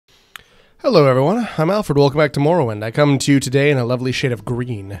Hello everyone, I'm Alfred, welcome back to Morrowind. I come to you today in a lovely shade of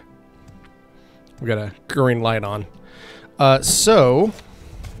green. We got a green light on. I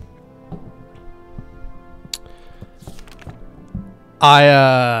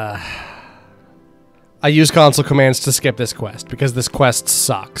use console commands to skip this quest, because this quest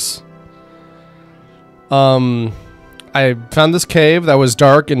sucks. I found this cave that was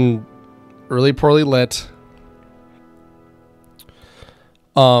dark and really poorly lit.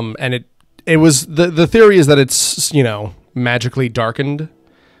 And it was, the theory is that it's, you know, magically darkened,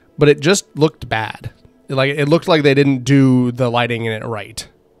 but it just looked bad. It looked like they didn't do the lighting in it right.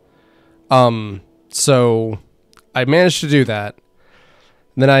 So I managed to do that.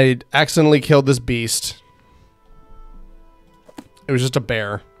 And then I accidentally killed this beast. It was just a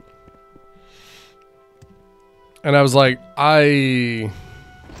bear. And I was like, I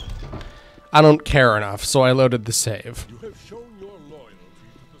don't care enough, so I loaded the save. You have shown your loyalty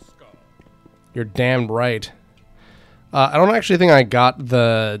to the Skaal. You're damned right. I don't actually think I got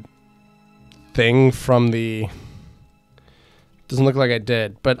the thing from the... Doesn't look like I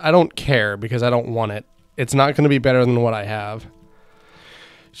did, but I don't care because I don't want it. It's not going to be better than what I have.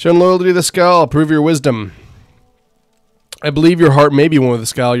 Shown loyalty to the Skaal, prove your wisdom. I believe your heart may be one with the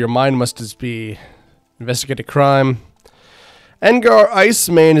Skaal, your mind must just be investigate a crime. Engar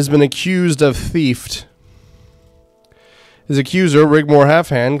Icemane has been accused of theft. His accuser, Rigmore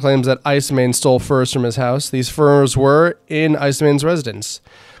Halfhand, claims that Icemane stole furs from his house. These furs were in Icemane's residence.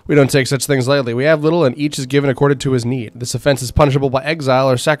 We don't take such things lightly. We have little, and each is given according to his need. This offense is punishable by exile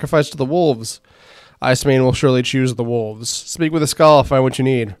or sacrifice to the wolves. Icemane will surely choose the wolves. Speak with the Skaal, find what you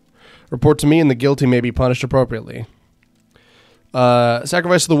need. Report to me, and the guilty may be punished appropriately.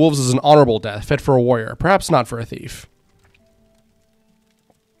 Sacrifice to the wolves is an honorable death, fit for a warrior, perhaps not for a thief.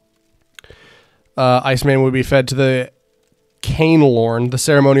 Icemane would be fed to the Cainlorn, the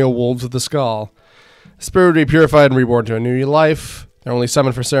ceremonial wolves of the Skaal. The spirit would be purified and reborn to a new life. They're only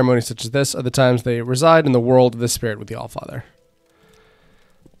summoned for ceremonies such as this. Other times they reside in the world of the spirit with the Allfather.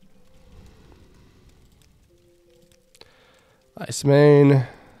 Icemane.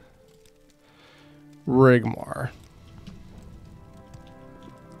 Rigmar.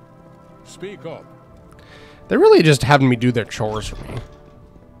 Speak up. They're really just having me do their chores for me.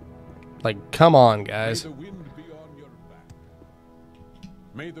 Like, come on, guys. May the wind be on your back.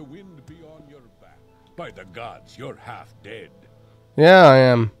 May the wind be on your back. By the gods, you're half dead. Yeah, I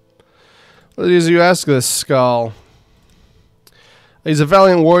am. What is you ask this Skaal? He's a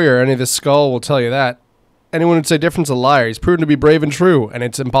valiant warrior. Any of this Skaal will tell you that. Anyone who'd say different's a liar. He's proven to be brave and true, and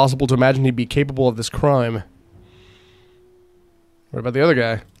it's impossible to imagine he'd be capable of this crime. What about the other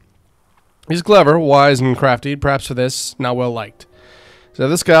guy? He's clever, wise, and crafty. Perhaps for this, not well liked. So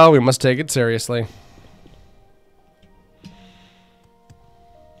this Skaal, we must take it seriously.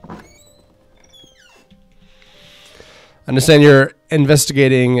 I understand you're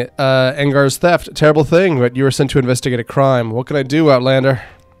investigating Engar's theft. A terrible thing, but you were sent to investigate a crime. What can I do, Outlander?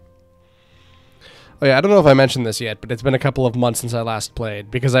 Oh yeah, I don't know if I mentioned this yet, but it's been a couple of months since I last played,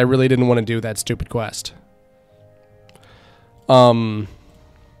 because I really didn't want to do that stupid quest. I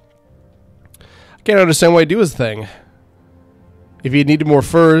can't understand why he do his thing. If he had needed more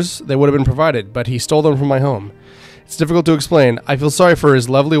furs, they would have been provided, but he stole them from my home. It's difficult to explain. I feel sorry for his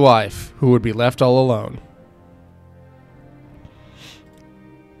lovely wife, who would be left all alone.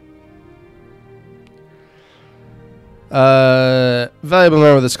 Valuable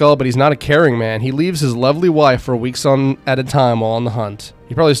man with a Skaal, but he's not a caring man. He leaves his lovely wife for weeks at a time while on the hunt.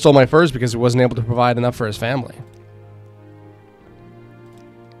 He probably stole my furs because he wasn't able to provide enough for his family.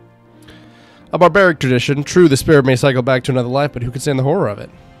 A barbaric tradition. True, the spirit may cycle back to another life, but who can stand the horror of it?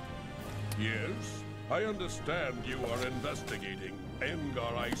 Yes, I understand you are investigating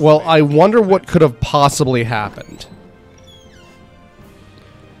Engar Icemane. Well, I wonder what could have possibly happened.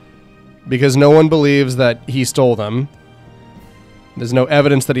 Because no one believes that he stole them. There's no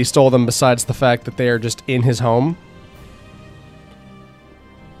evidence that he stole them besides the fact that they are just in his home.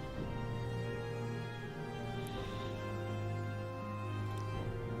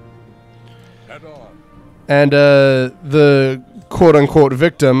 Head on. And the quote-unquote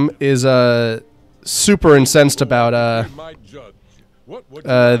victim is super incensed about My judge. What would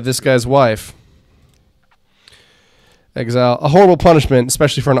this guy's wife. Exile. A horrible punishment,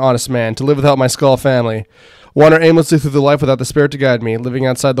 especially for an honest man, to live without my Skaal family. Wander aimlessly through the life without the spirit to guide me. Living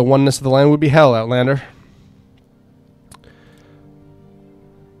outside the oneness of the land would be hell, Outlander.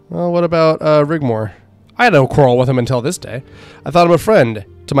 Well, what about Rigmore? I had no quarrel with him until this day. I thought him a friend,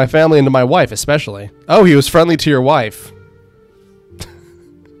 to my family and to my wife especially. Oh, he was friendly to your wife.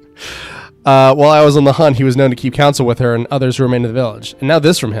 While I was on the hunt, he was known to keep counsel with her and others who remained in the village. And now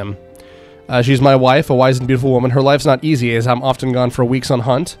this from him. She's my wife, a wise and beautiful woman. Her life's not easy, as I'm often gone for weeks on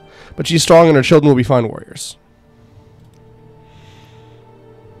hunt, but she's strong and her children will be fine warriors.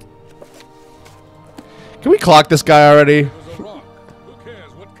 Can we clock this guy already? There's a rock. Who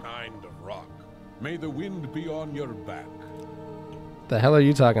cares what kind of rock? May the wind be on your back. The hell are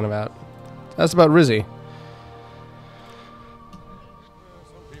you talking about? That's about Rizzy.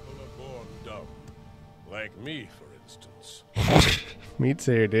 Some people are born dumb. Like me, for instance. Me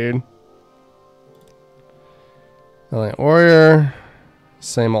too, dude. Valiant warrior.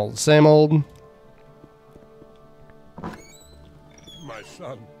 Same old, same old. My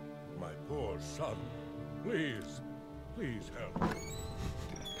son. My poor son. Please. Please help.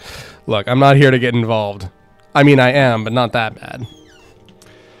 Look, I'm not here to get involved. I mean, I am, but not that bad.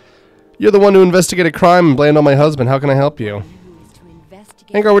 You're the one who investigated crime and blamed on my husband. How can I help you?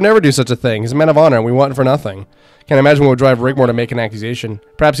 Angar would never do such a thing. He's a man of honor, and we want him for nothing. Can't imagine what would drive Rigmore to make an accusation.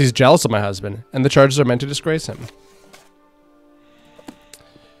 Perhaps he's jealous of my husband, and the charges are meant to disgrace him.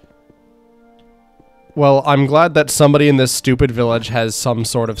 Well, I'm glad that somebody in this stupid village has some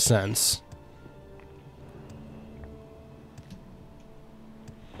sort of sense.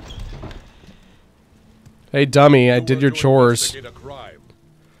 Hey, dummy, I did your chores.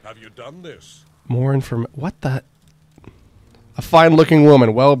 Have you done this? More information. What the? A fine-looking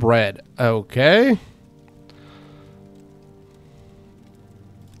woman, well-bred. Okay.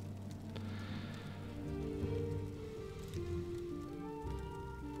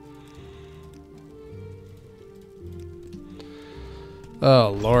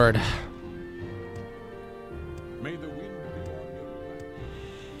 Oh, Lord. May the wind be on your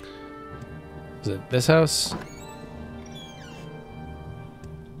back. Is it this house?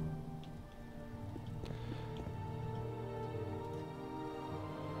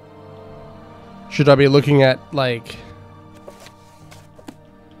 Should I be looking at, like,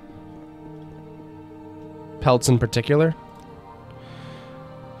 pelts in particular?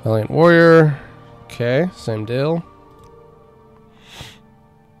 Valiant warrior. Okay, same deal.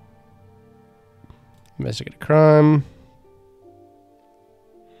 Investigate a crime.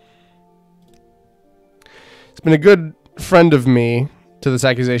 He's been a good friend of me to this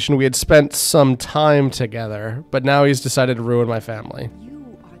accusation. We had spent some time together, but now he's decided to ruin my family.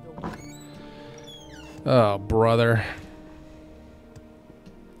 You are the one. Oh, brother.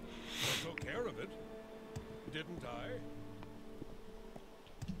 Took care of it, didn't I?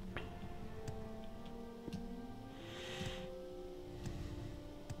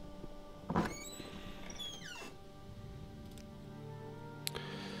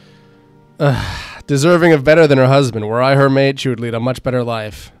 Deserving of better than her husband. Were I her mate, she would lead a much better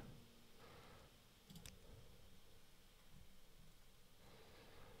life.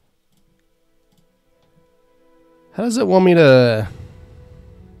 How does it want me to...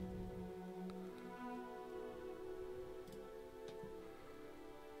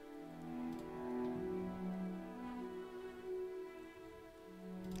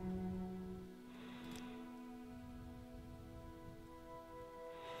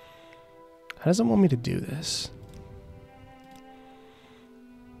 How does it want me to do this?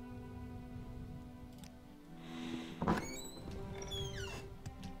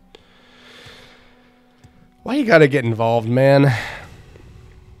 Why you gotta get involved, man?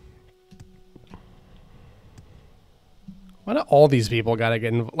 Why do all these people gotta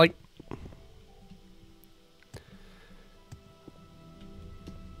get involved? Like...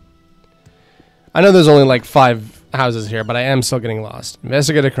 I know there's only like 5 houses here, but I am still getting lost.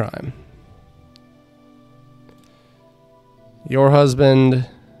 Investigate a crime. Your husband,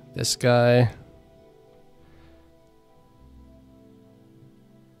 this guy.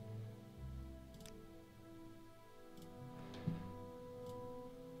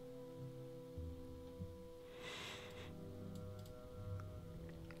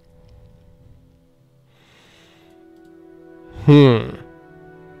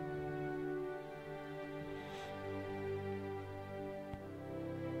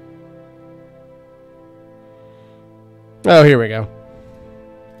 Oh, here we go.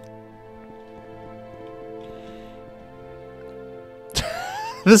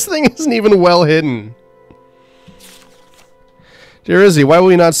 This thing isn't even well hidden. Dear Izzy, why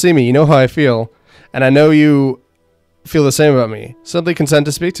will you not see me? You know how I feel. And I know you feel the same about me. Simply consent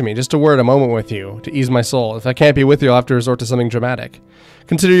to speak to me. Just a word, a moment with you, to ease my soul. If I can't be with you, I'll have to resort to something dramatic.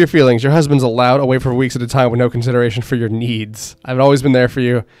 Consider your feelings. Your husband's allowed away for weeks at a time with no consideration for your needs. I've always been there for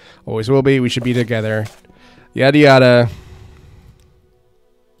you. Always will be. We should be together. Yada yada.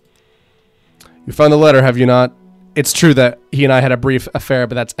 You found the letter, have you not? It's true that he and I had a brief affair,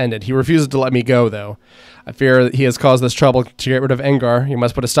 but that's ended. He refuses to let me go, though. I fear that he has caused this trouble to get rid of Engar. You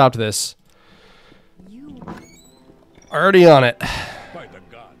must put a stop to this. Already on it. By the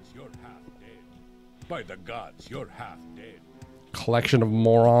gods, you're half dead. By the gods, you're half dead. Collection of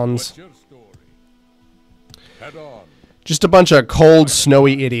morons. What's your story? Head on. Just a bunch of cold,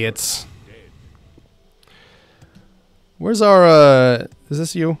 snowy idiots. Dead. Where's our, is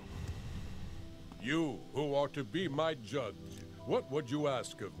this you? You, who are to be my judge, what would you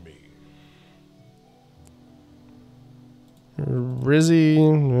ask of me?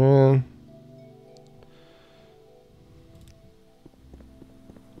 Rizzy,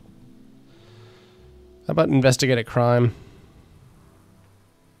 How about investigate a crime?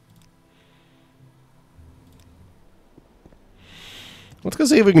 Let's go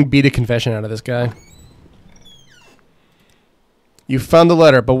see if we can beat a confession out of this guy. You found the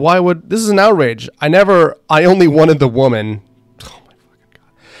letter, but why would... This is an outrage. I only wanted the woman. Oh my fucking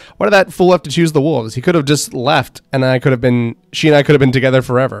god. Why did that fool have to choose the wolves? He could have just left, and she and I could have been together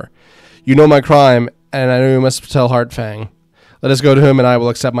forever. You know my crime, and I know you must tell Heartfang. Let us go to him, and I will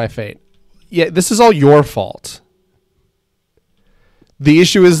accept my fate. Yeah, this is all your fault. The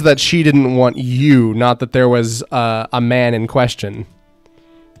issue is that she didn't want you, not that there was a man in question.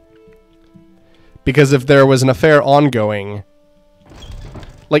 Because if there was an affair ongoing...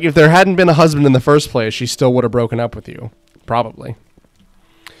 Like, if there hadn't been a husband in the first place, she still would have broken up with you. Probably.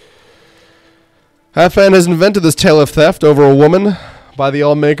 Halfan has invented this tale of theft over a woman. By the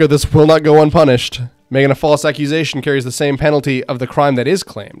Allmaker, this will not go unpunished. Making a false accusation carries the same penalty of the crime that is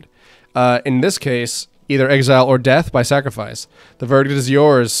claimed. In this case, either exile or death by sacrifice. The verdict is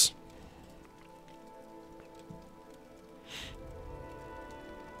yours.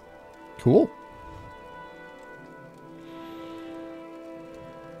 Cool.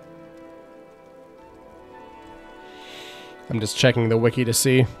 I'm just checking the wiki to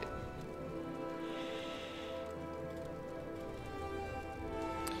see.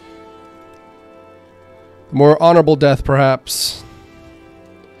 More honorable death, perhaps.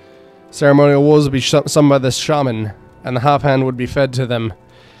 Ceremonial wolves would be summoned by the shaman, and the half-hand would be fed to them.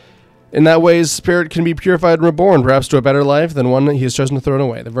 In that way, his spirit can be purified and reborn, perhaps to a better life than one he has chosen to throw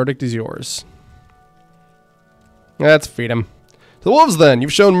away. The verdict is yours. Let's feed him. To the wolves, then.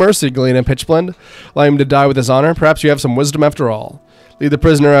 You've shown mercy, Galena Pitchblende. Allow him to die with his honor. Perhaps you have some wisdom after all. Lead the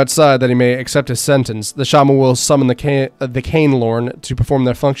prisoner outside that he may accept his sentence. The shaman will summon the Cane Lorn to perform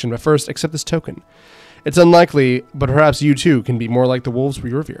their function, but first, accept this token. It's unlikely, but perhaps you too can be more like the wolves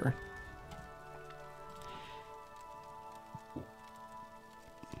we revere.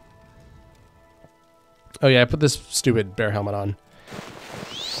 Oh yeah, I put this stupid bear helmet on.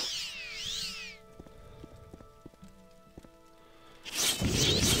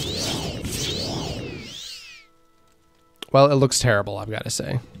 Well, it looks terrible, I've got to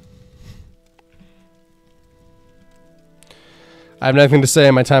say. I have nothing to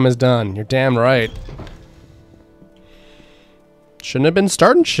say, my time is done. You're damn right. Shouldn't have been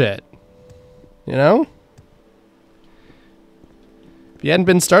starting shit. You know? If you hadn't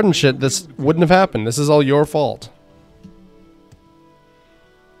been starting shit, this wouldn't have happened. This is all your fault.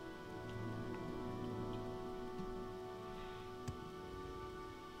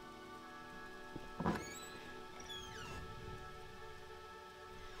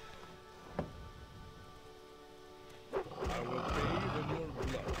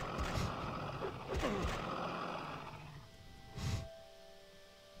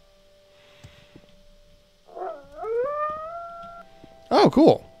 Oh,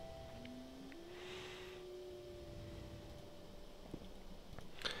 cool.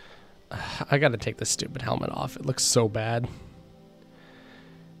 I gotta take this stupid helmet off. It looks so bad.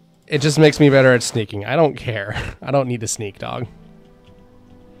 It just makes me better at sneaking. I don't care. I don't need to sneak, dog.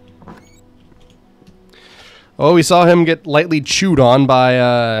 Oh, we saw him get lightly chewed on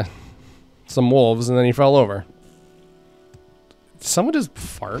by some wolves, and then he fell over. Did someone just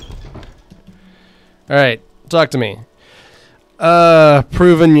fart? Alright, talk to me.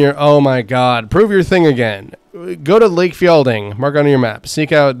 Proving your... Oh my god. Prove your thing again. Go to Lake Fielding. Mark on your map.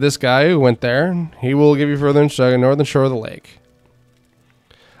 Seek out this guy who went there. He will give you further instruction northern shore of the lake.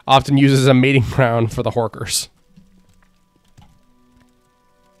 Often used as a mating ground for the Horkers.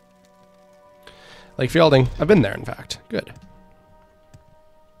 Lake Fielding. I've been there, in fact. Good.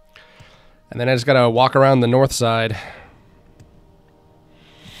 And then I just gotta walk around the north side.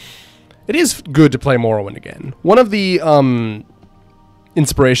 It is good to play Morrowind again. One of the,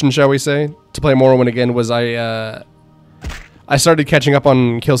 inspiration, shall we say, to play Morrowind again was I started catching up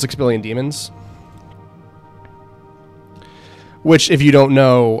on Kill 6 Billion Demons. Which, if you don't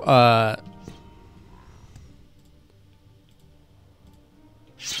know,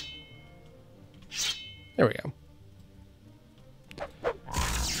 there we go.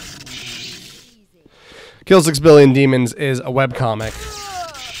 Kill 6 Billion Demons is a webcomic.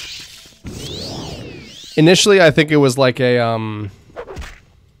 Initially, I think it was like a,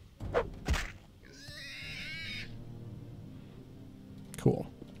 cool.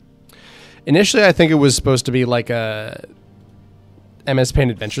 Initially, I think it was supposed to be like a MS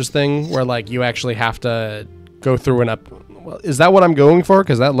Paint Adventures thing, where like you actually have to go through and up. Well, is that what I'm going for?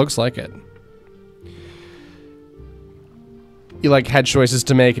 Because that looks like it. You like had choices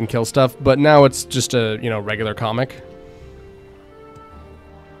to make and kill stuff, but now it's just a, you know, regular comic.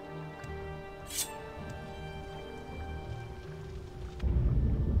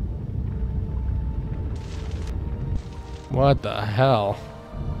 What the hell?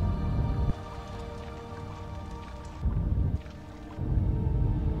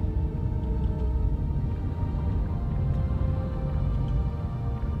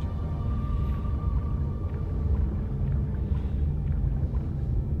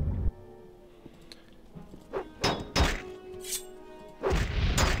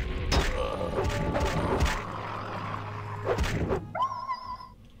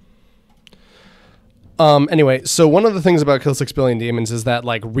 Anyway, so one of the things about Kill 6 Billion Demons is that,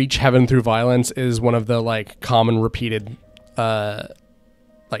 like, reach heaven through violence is one of the, like, common repeated,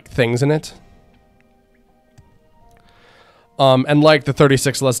 like, things in it. And like the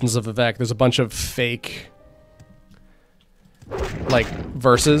 36 Lessons of Vivek, there's a bunch of fake, like,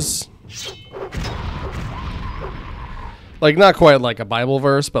 verses. Like, not quite like a Bible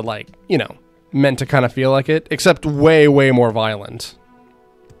verse, but, like, you know, meant to kind of feel like it, except way, way more violent.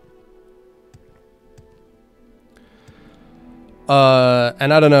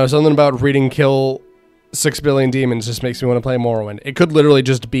 And I don't know, something about reading Kill 6 Billion Demons just makes me want to play Morrowind. It could literally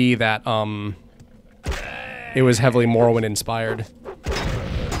just be that, it was heavily Morrowind inspired.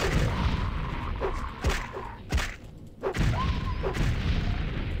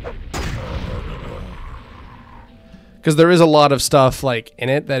 Because there is a lot of stuff, like, in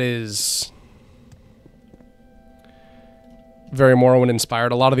it that is very Morrowind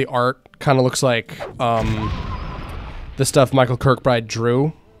inspired. A lot of the art kind of looks like, the stuff Michael Kirkbride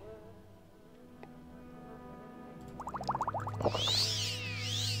drew.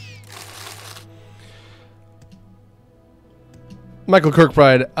 Michael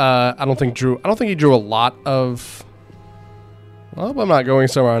Kirkbride, I don't think he drew a lot of. Well, I'm not going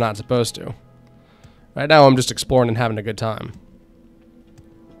somewhere I'm not supposed to. Right now, I'm just exploring and having a good time.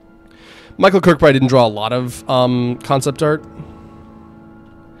 Michael Kirkbride didn't draw a lot of concept art,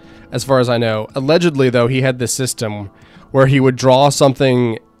 as far as I know. Allegedly, though, he had this system where he would draw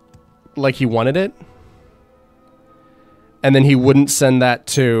something like he wanted it, and then he wouldn't send that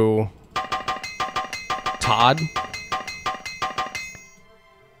to Todd.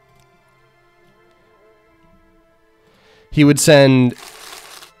 He would send...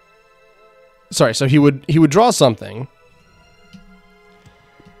 Sorry, so he would draw something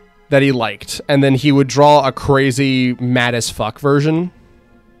that he liked, and then he would draw a crazy mad as fuck version.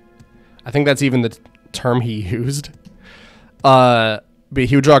 I think that's even the term he used. But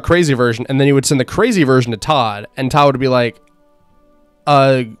he would draw a crazy version, and then he would send the crazy version to Todd, and Todd would be like,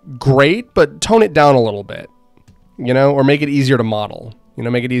 great, but tone it down a little bit, you know, or make it easier to model, you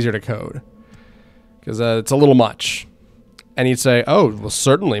know, make it easier to code, because it's a little much. And he'd say, oh, well,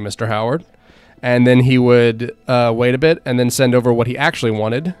 certainly, Mr. Howard. And then he would wait a bit, and then send over what he actually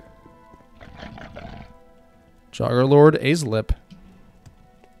wanted. Jogger Lord Azlip.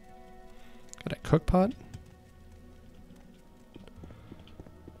 Got a cook pot?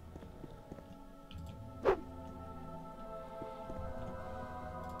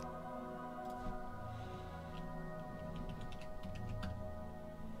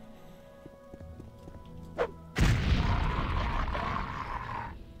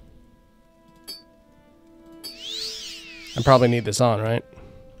 I probably need this on, right?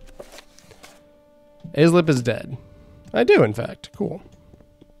 Azlip is dead. I do, in fact. Cool.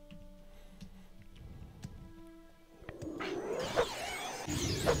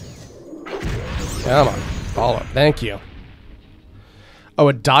 Come on. Follow. Thank you. Oh,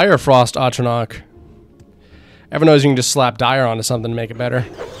 a Dire Frost Atronach. Everyone knows you can just slap Dire onto something to make it better.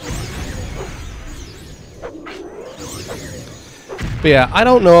 But yeah, I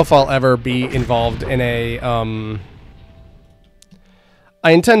don't know if I'll ever be involved in a...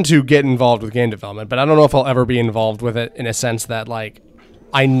 I intend to get involved with game development, but I don't know if I'll ever be involved with it in a sense that, like,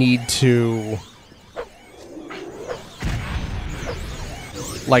 I need to,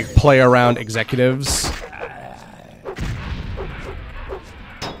 like, play around executives.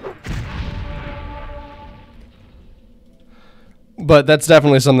 But that's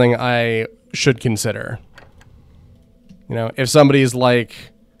definitely something I should consider. You know, if somebody's like,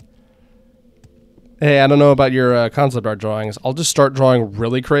 Hey, I don't know about your concept art drawings. I'll just start drawing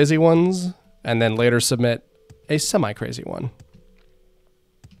really crazy ones and then later submit a semi-crazy one.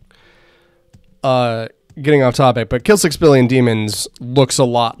 Getting off topic, but Kill 6 Billion Demons looks a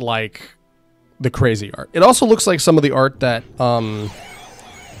lot like the crazy art. It also looks like some of the art that I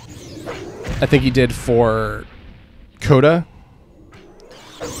think he did for Coda,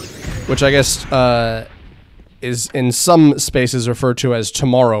 which I guess is in some spaces referred to as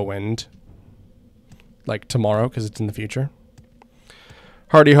Tomorrowwind, like tomorrow because it's in the future.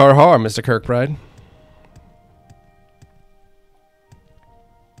 Hardy har har, Mr. Kirkbride.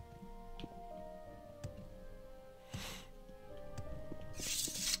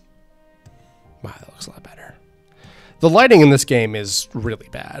 Wow, that looks a lot better. The lighting in this game is really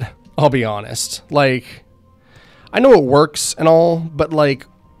bad, I'll be honest. Like, I know it works and all, but like,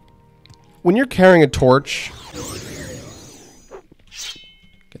 when you're carrying a torch...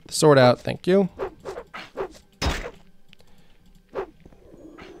 Get the sword out, thank you.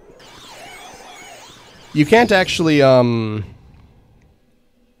 You can't actually, let me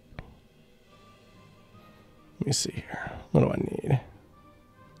see here. What do I need?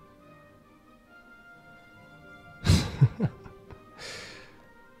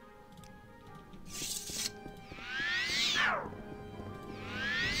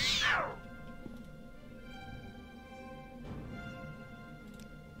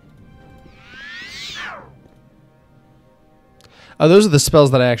 Oh, those are the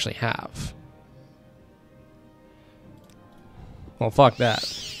spells that I actually have. Well, fuck that.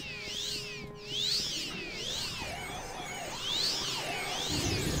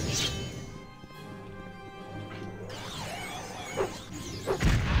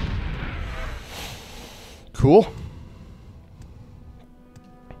 Cool.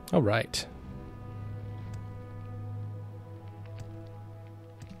 All right.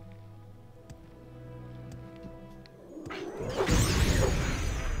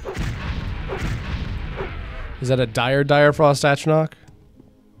 Is that a dire frost Atronach?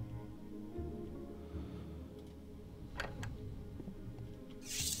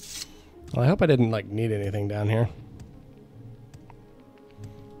 Well, I hope I didn't like need anything down here.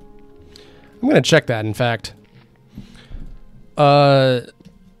 I'm gonna check that, in fact. Yeah,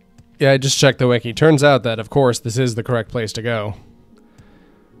 I just checked the wiki. Turns out that, of course, this is the correct place to go.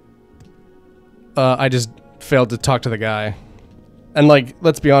 I just failed to talk to the guy. And, like,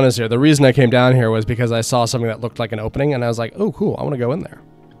 let's be honest here. The reason I came down here was because I saw something that looked like an opening, and I was like, oh, cool, I want to go in there.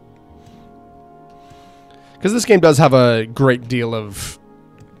 Because this game does have a great deal of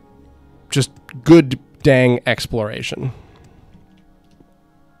just good dang exploration.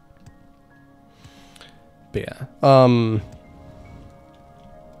 But yeah,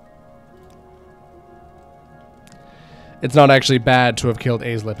 it's not actually bad to have killed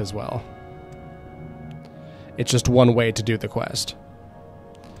Aislip as well. It's just one way to do the quest.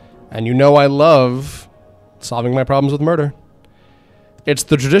 And you know I love solving my problems with murder. It's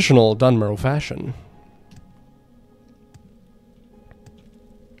the traditional Dunmer fashion.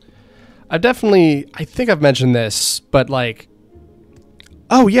 I think I've mentioned this, but like,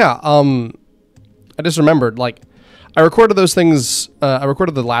 oh yeah, I just remembered, like, I recorded those things, I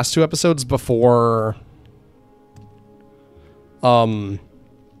recorded the last 2 episodes before, before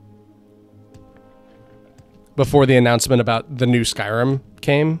the announcement about the new Skyrim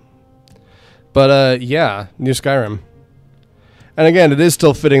came. But, yeah, new Skyrim. And again, it is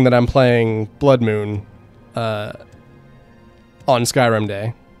still fitting that I'm playing Bloodmoon, on Skyrim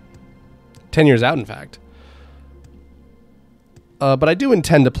Day. 10 years out, in fact. But I do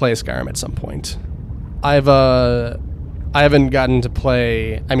intend to play Skyrim at some point. I haven't gotten to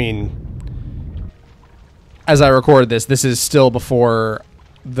play, I mean, as I record this is still before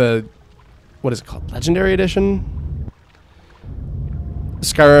the, what is it called? Legendary Edition?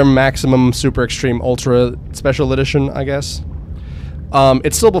 Skyrim Maximum Super Extreme Ultra Special Edition, I guess.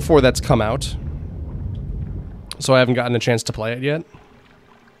 It's still before that's come out. So I haven't gotten a chance to play it yet.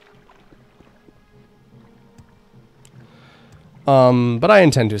 But I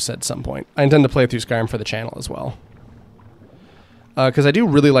intend to at some point. I intend to play through Skyrim for the channel as well. Because I do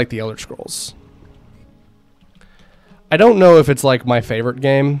really like the Elder Scrolls. I don't know if it's like my favorite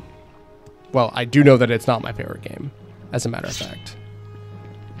game. Well, I do know that it's not my favorite game, as a matter of fact.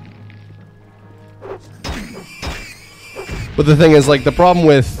 But the thing is, like, the problem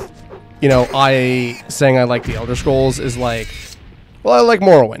with, you know, saying I like the Elder Scrolls is like, well, I like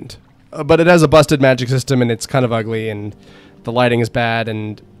Morrowind. But it has a busted magic system and it's kind of ugly and the lighting is bad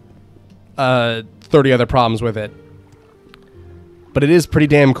and 30 other problems with it. But it is pretty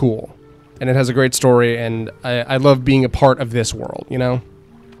damn cool. And it has a great story and I love being a part of this world, you know?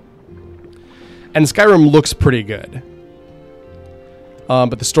 And Skyrim looks pretty good.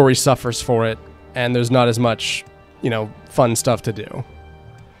 But the story suffers for it, and there's not as much, you know, fun stuff to do.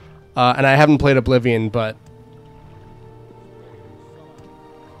 And I haven't played Oblivion, but...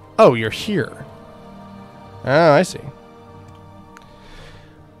 Oh, you're here. Ah, I see.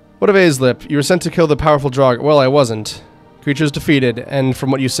 What of Aislip? You were sent to kill the powerful Drog. Well, I wasn't. Creatures defeated, and from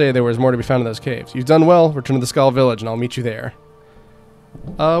what you say, there was more to be found in those caves. You've done well. Return to the Skaal village, and I'll meet you there.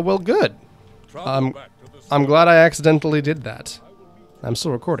 Well, good. I'm glad I accidentally did that. I'm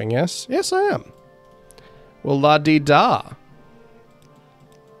still recording, yes? Yes, I am. Well, la-dee-da.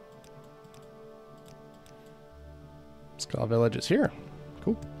 Skaal village is here.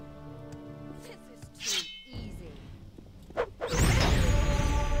 Cool.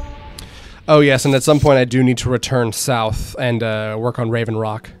 Oh, yes, and at some point I do need to return south and work on Raven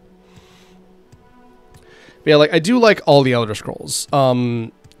Rock. But yeah, like, I do like all the Elder Scrolls,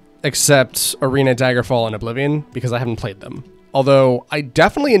 except Arena, Daggerfall, and Oblivion, because I haven't played them. Although, I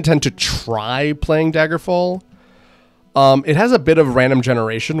definitely intend to try playing Daggerfall. It has a bit of random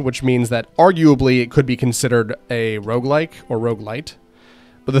generation, which means that arguably it could be considered a roguelike or roguelite.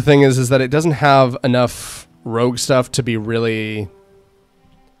 But the thing is that it doesn't have enough rogue stuff to be really...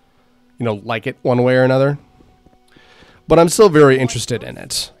 you know, like it one way or another. But I'm still very interested in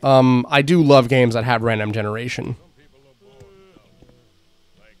it. I do love games that have random generation.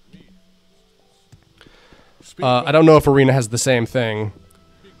 I don't know if Arena has the same thing.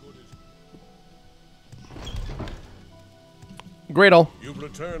 Gradle. You've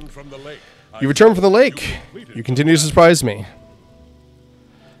returned from the lake. You returned from the lake. You continue to surprise me.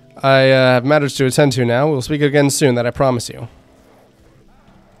 I have matters to attend to now. We'll speak again soon, that I promise you.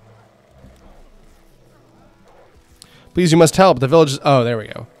 Please, you must help. The village is... Oh, there we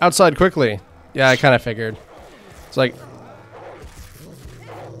go. Outside quickly. Yeah, I kind of figured. It's like...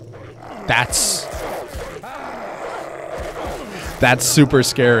 That's super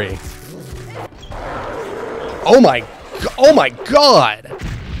scary. Oh my god!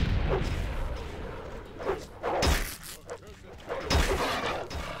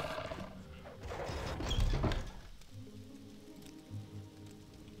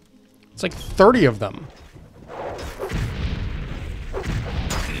 It's like 30 of them.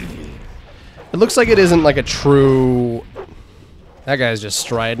 It looks like it isn't like a true... That guy's just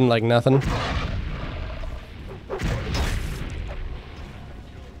striding like nothing.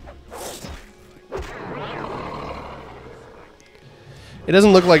 It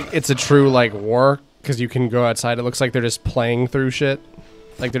doesn't look like it's a true, like, war, because you can go outside. It looks like they're just playing through shit.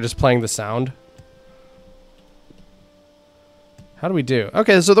 Like they're just playing the sound. How do we do?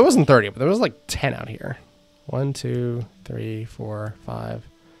 Okay, so there wasn't 30, but there was like 10 out here. 1, 2, 3, 4, 5,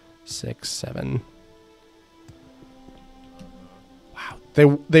 6, 7.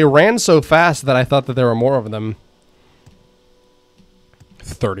 Wow. They ran so fast that I thought that there were more of them.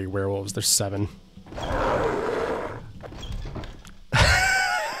 30 werewolves. There's 7.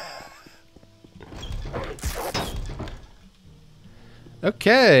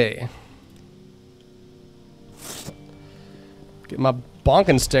 Okay. Get my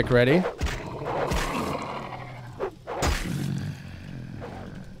bonking stick ready.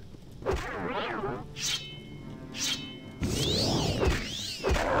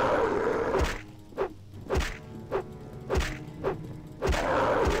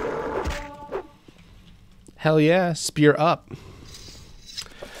 Hell yeah, spear up.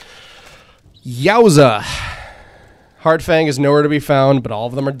 Yowza. Heartfang is nowhere to be found, but all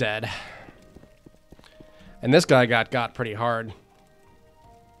of them are dead. And this guy got pretty hard.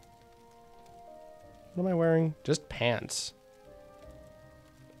 What am I wearing? Just pants.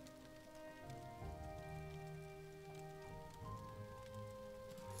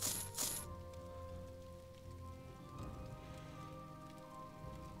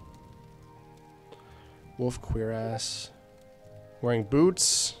 Wolf queer ass. Wearing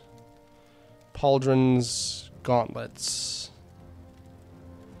boots. Pauldrons. Gauntlets.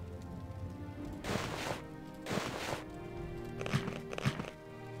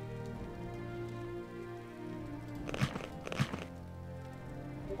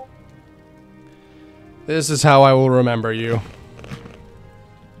 This is how I will remember you.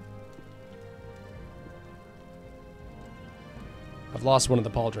 I've lost one of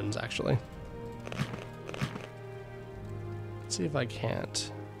the pauldrons, actually. Let's see if I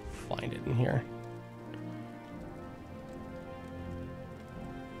can't find it in here.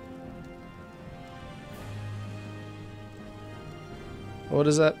 What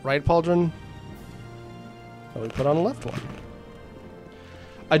is that? Right pauldron? Oh, we put on the left one.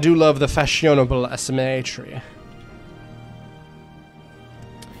 I do love the fashionable asymmetry.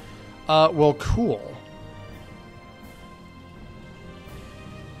 Well, cool.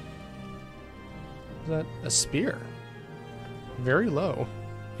 Is that a spear? Very low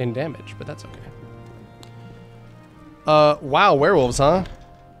in damage, but that's okay. Wow, werewolves, huh?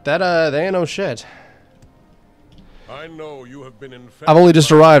 They ain't no shit. I know you have been infected. I've only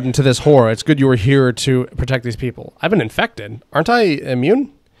just arrived into this horror. It's good you were here to protect these people. I've been infected. Aren't I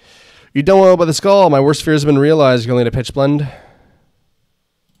immune? You don't know about the Skaal. My worst fears have been realized. You'll need a pitch blend.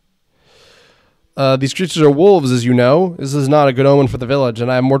 These creatures are wolves, as you know. This is not a good omen for the village,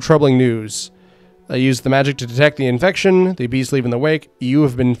 and I have more troubling news. I used the magic to detect the infection. The beast leave in the wake. You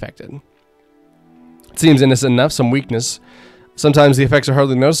have been infected. It seems innocent enough, some weakness. Sometimes the effects are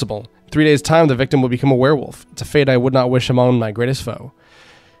hardly noticeable. In 3 days' time, the victim will become a werewolf. It's a fate I would not wish among my greatest foe.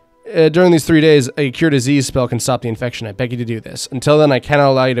 During these 3 days, a cure disease spell can stop the infection. I beg you to do this. Until then, I cannot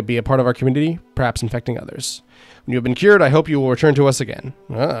allow you to be a part of our community, perhaps infecting others. When you have been cured, I hope you will return to us again.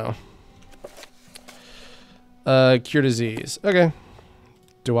 Uh-oh. Cure disease. Okay.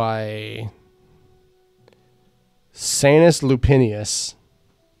 Do I... Sanus lupinius.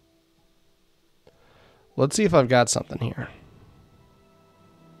 Let's see if I've got something here.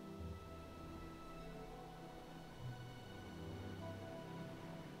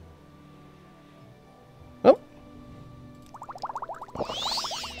 Oh.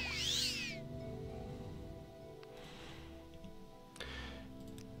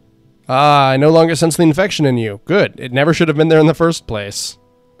 Ah, I no longer sense the infection in you. Good. It never should have been there in the first place.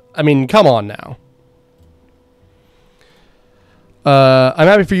 I mean, come on now. I'm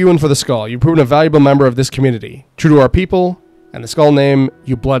happy for you and for the Skaal. You've proven a valuable member of this community. True to our people, and the Skaal name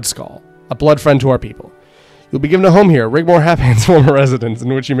you Blood Skaal. A blood friend to our people. You'll be given a home here, Rigmore Haphand's former residence,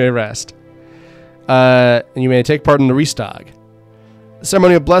 in which you may rest. And you may take part in the Restag. The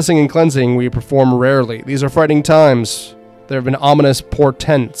ceremony of blessing and cleansing we perform rarely. These are frightening times. There have been ominous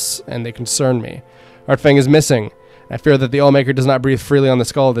portents, and they concern me. Heartfang is missing. I fear that the Allmaker does not breathe freely on the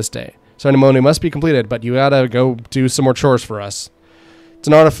Skaal this day. Ceremony must be completed, but you gotta go do some more chores for us. It's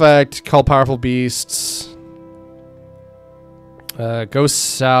an artifact, call powerful beasts. Go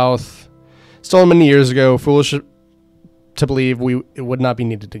south. Stolen many years ago, foolish to believe it would not be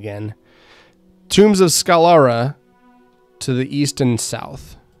needed again. Tombs of Skaalara to the east and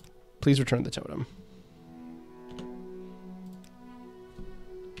south. Please return the totem.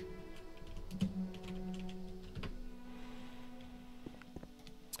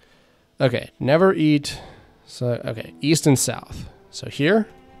 Okay, never eat. So, okay, east and south. So here?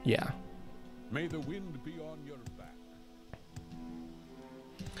 Yeah. May the wind be on your back.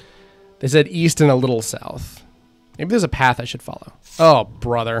 They said east and a little south. Maybe there's a path I should follow. Oh,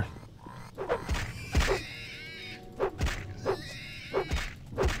 brother.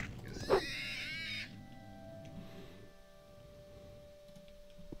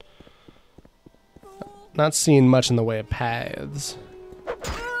 Not seeing much in the way of paths.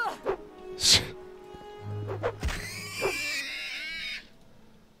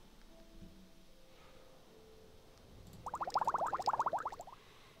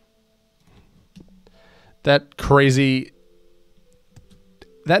 That crazy...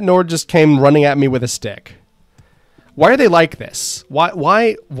 That Nord just came running at me with a stick. Why are they like this?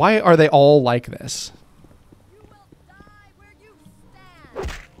 Why are they all like this? You will die where you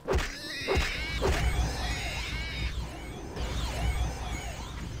stand.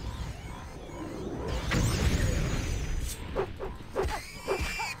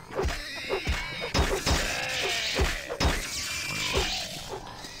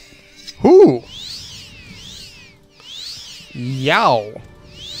 Who? Yow.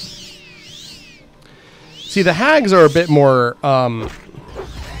 See, the hags are a bit more,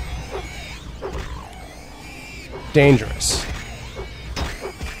 dangerous.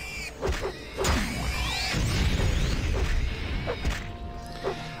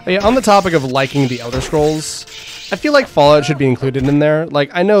 Yeah, on the topic of liking the Elder Scrolls, I feel like Fallout should be included in there. Like,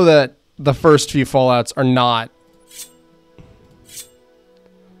 I know that the first few Fallouts are not...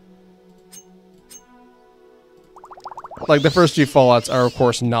 Like, the first few Fallouts are, of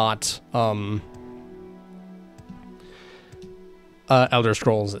course, not, Elder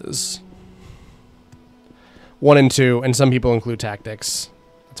Scrolls is. 1 and 2, and some people include Tactics.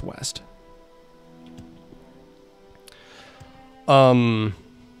 That's West.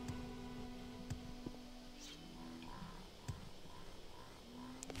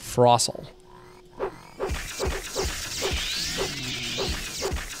 Frostle.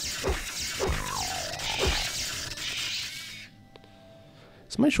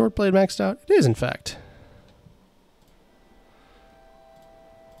 Is my short blade maxed out? It is, in fact.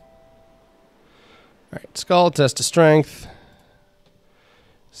 Alright, Skaal, test to strength.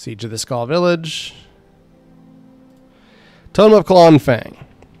 Siege of the Skaal village. Totem of Claw and Fang.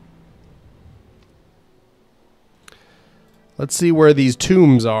 Let's see where these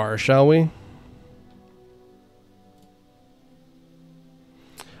tombs are, shall we?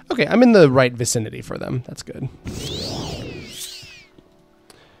 Okay, I'm in the right vicinity for them. That's good.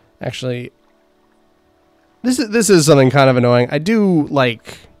 Actually, this is something kind of annoying. I do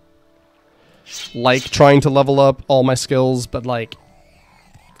like trying to level up all my skills, but like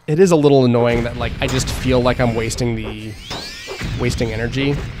it is a little annoying that like I just feel like I'm wasting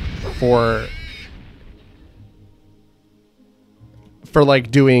energy for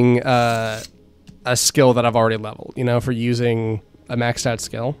like doing a skill that I've already leveled, you know, for using a maxed out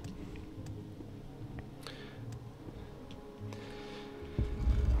skill.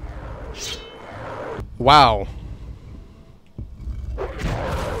 Wow.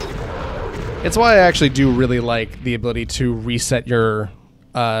 It's why I actually do really like the ability to reset your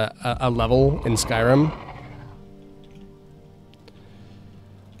a level in Skyrim.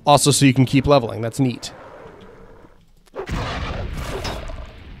 Also, so you can keep leveling. That's neat.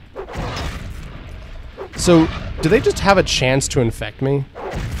 So, do they just have a chance to infect me?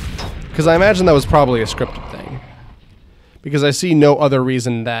 Because I imagine that was probably a scripted thing. Because I see no other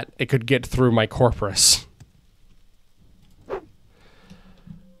reason that it could get through my corpus.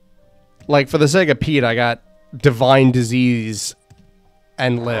 Like, for the sake of Pete, I got divine disease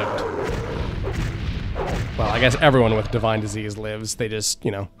and lived. Well, I guess everyone with divine disease lives. They just,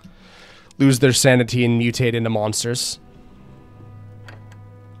 you know, lose their sanity and mutate into monsters.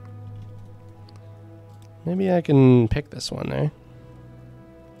 Maybe I can pick this one, eh?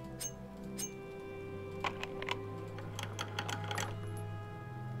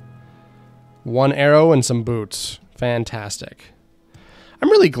 One arrow and some boots. Fantastic.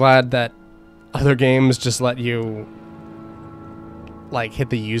 I'm really glad that other games just let you like hit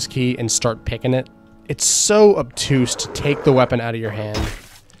the use key and start picking it. It's so obtuse to take the weapon out of your hand.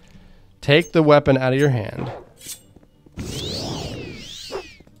 Take the weapon out of your hand.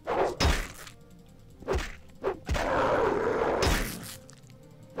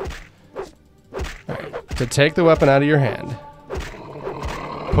 To take the weapon out of your hand,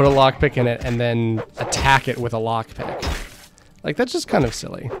 put a lockpick in it, and then attack it with a lockpick. Like, that's just kind of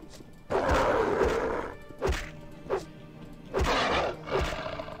silly.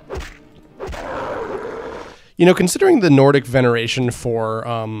 You know, considering the Nordic veneration for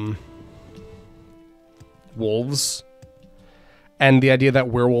wolves, and the idea that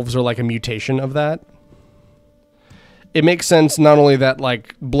werewolves are like a mutation of that, it makes sense not only that,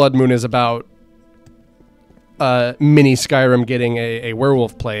 like, Bloodmoon is about mini Skyrim getting a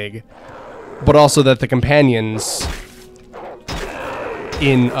werewolf plague, but also that the companions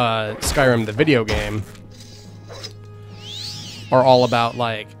in Skyrim, the video game, are all about,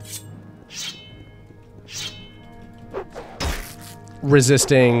 like,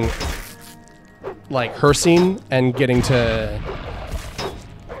 resisting, like, Hercene and getting to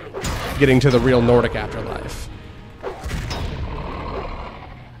the real Nordic afterlife.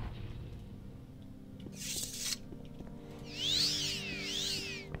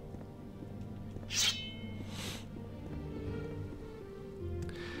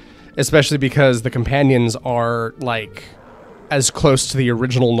 Especially because the companions are, like, as close to the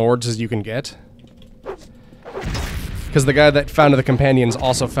original Nords as you can get. Because the guy that founded the companions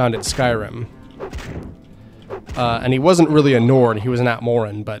also founded Skyrim. And he wasn't really a Nord, he was an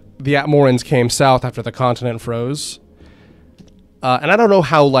Atmoran, but the Atmorans came south after the continent froze. And I don't know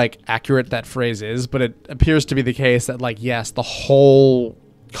how, like, accurate that phrase is, but it appears to be the case that, like, yes, the whole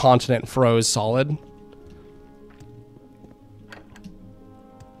continent froze solid.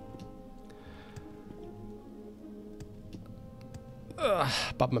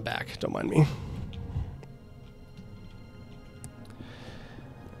 Bop my back, don't mind me.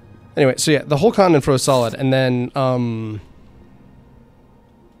 Anyway, so yeah, the whole continent froze solid, and then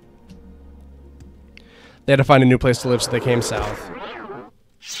they had to find a new place to live, so they came south.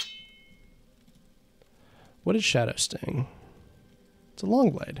 What is Shadow Sting? It's a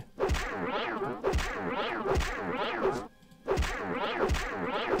long blade.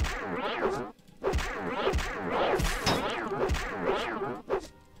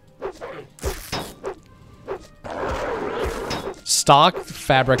 Stock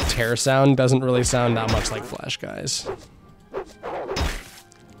fabric tear sound doesn't really sound that much like flesh, guys.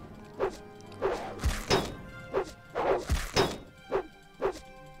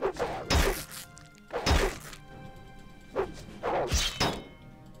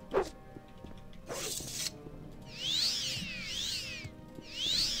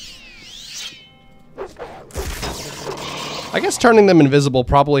 I guess turning them invisible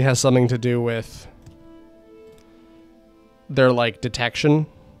probably has something to do with their, like, detection.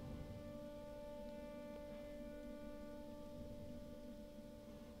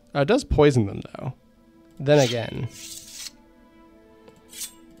 It does poison them, though. Then again,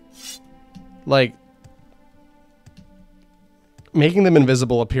 like, making them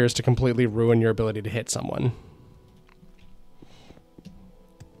invisible appears to completely ruin your ability to hit someone.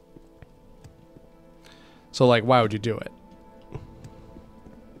 So, like, why would you do it?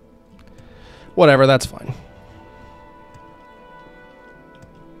 Whatever, that's fine.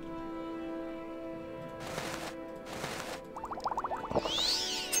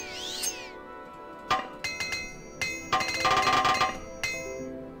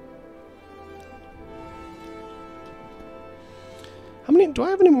 How many, do I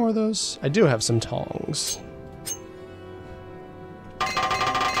have any more of those? I do have some tongs.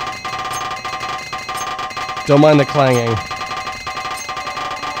 Don't mind the clanging.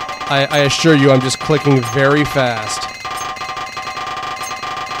 I assure you, I'm just clicking very fast.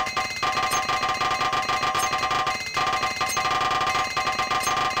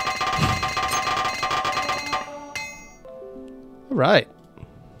 All right.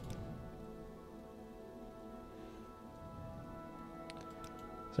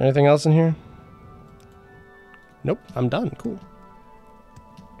 Is there anything else in here? Nope, I'm done. Cool.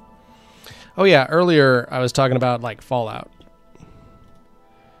 Oh yeah, earlier I was talking about, like, Fallout.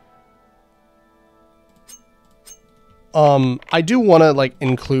 I do want to, like,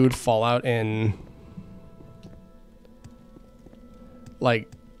 include Fallout in,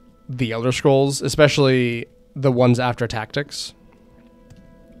 like, the Elder Scrolls, especially the ones after Tactics.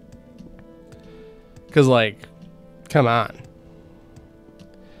 Because, like, come on.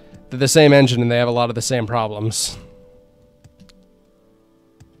 They're the same engine and they have a lot of the same problems.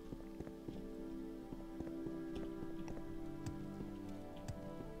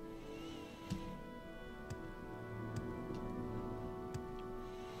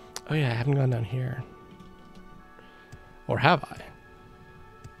 Oh yeah, I haven't gone down here. Or have I?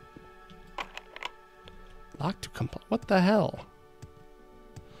 Lock to comply. What the hell?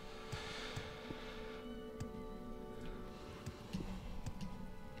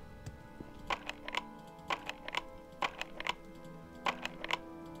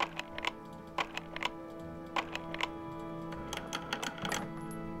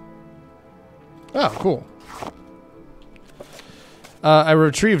 Oh, cool. I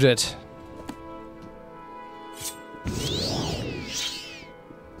retrieved it.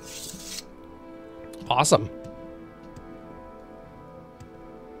 Awesome.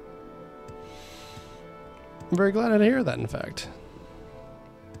 I'm very glad to hear that, in fact.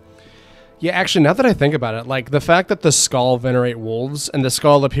 Yeah, actually, now that I think about it, like, the fact that the Skaal venerate wolves, and the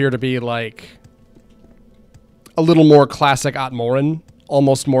Skaal appear to be, like, a little more classic Atmoran,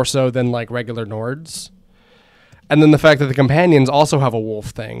 almost more so than, like, regular Nords. And then the fact that the companions also have a wolf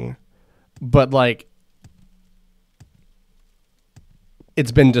thing, but, like,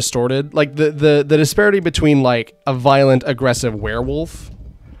 it's been distorted. Like, the disparity between, like, a violent, aggressive werewolf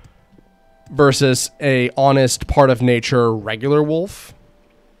versus a honest, part of nature regular wolf.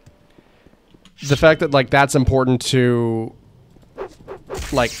 The fact that, like, that's important to,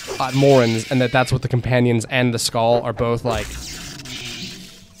 like, Atmorans, and that's what the companions and the Skaal are both, like,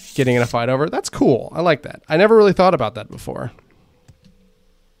 getting in a fight over. That's cool. I like that. I never really thought about that before.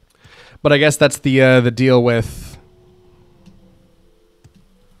 But I guess that's the deal with...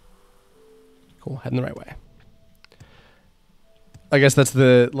 Cool, heading the right way. I guess that's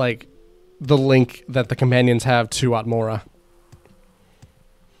the, like, the link that the companions have to Atmora.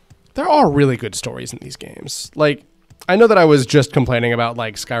 There are really good stories in these games. Like, I know that I was just complaining about,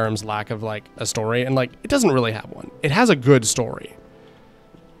 like, Skyrim's lack of, like, a story, and, like, it doesn't really have one. It has a good story.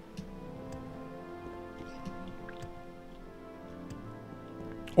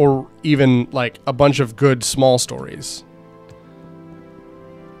 Or even, like, a bunch of good small stories.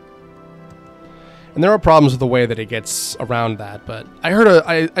 And there are problems with the way that it gets around that, but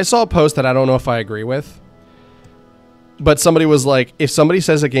I saw a post that I don't know if I agree with. But somebody was like, if somebody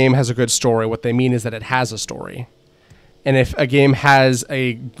says a game has a good story, what they mean is that it has a story. And if a game has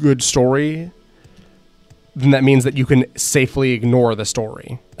a good story, then that means that you can safely ignore the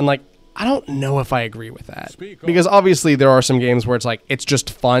story. And, like, I don't know if I agree with that. Because obviously there are some games where it's like, it's just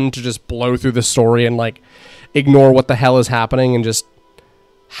fun to just blow through the story and, like, ignore what the hell is happening and just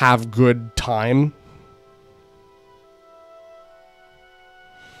have good time.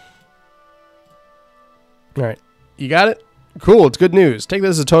 All right. You got it? Cool. It's good news. Take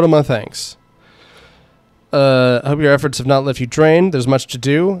this as a totem of thanks. I hope your efforts have not left you drained. There's much to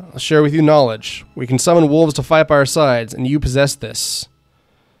do. I'll share with you knowledge. We can summon wolves to fight by our sides, and you possess this.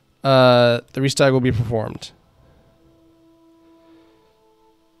 The restag will be performed.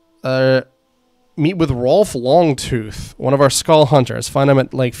 Meet with Rolf Longtooth, one of our Skaal hunters. Find him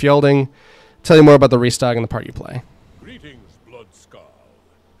at Lake Fielding. Tell you more about the restag and the part you play. Greetings, Blood Skaal.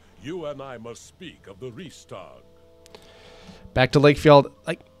 You and I must speak of the restag. Back to Lake Field.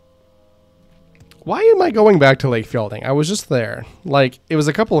 Like, why am I going back to Lake Fielding? I was just there. Like, it was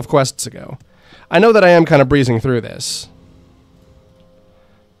a couple of quests ago. I know that I am kind of breezing through this.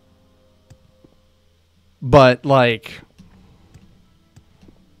 But, like,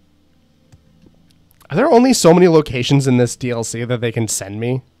 are there only so many locations in this DLC that they can send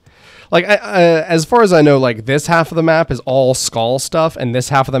me? Like, as far as I know, like, this half of the map is all Skaal stuff, and this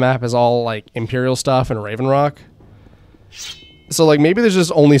half of the map is all, like, Imperial stuff and Raven Rock. So, like, maybe there's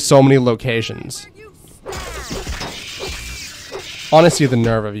just only so many locations. Honestly, the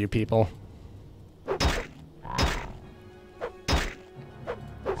nerve of you people.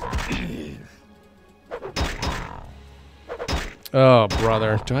 Oh,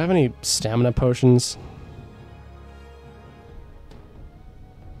 brother. Do I have any stamina potions?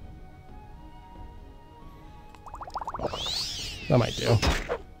 That might do.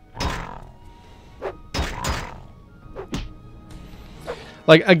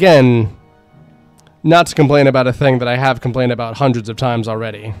 Like, again, not to complain about a thing that I have complained about hundreds of times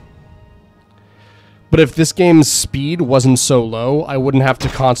already. But if this game's speed wasn't so low, I wouldn't have to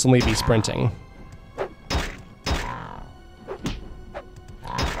constantly be sprinting.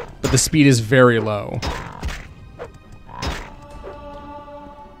 But the speed is very low.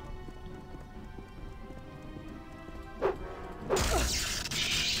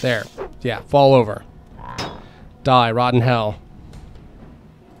 There. Yeah, fall over. Die, rot in hell.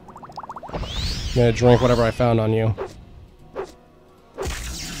 I'm gonna drink whatever I found on you.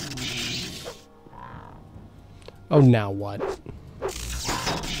 Oh, now what?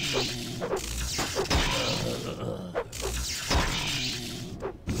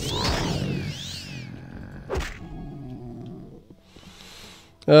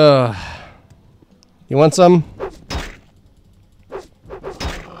 You want some?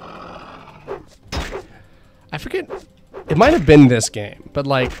 I forget. It might have been this game, but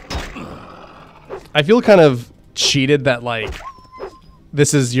like, I feel kind of cheated that like,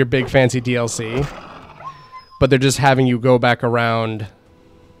 this is your big fancy DLC, but they're just having you go back around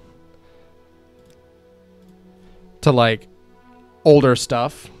to like older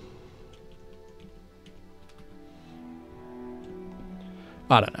stuff.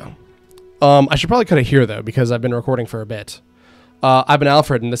 I don't know. I should probably cut it here though, because I've been recording for a bit. I've been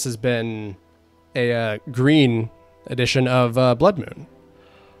Alfred, and this has been a green edition of Bloodmoon.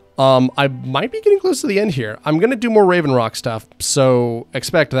 I might be getting close to the end here. I'm going to do more Raven Rock stuff, so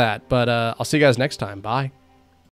expect that. But I'll see you guys next time. Bye.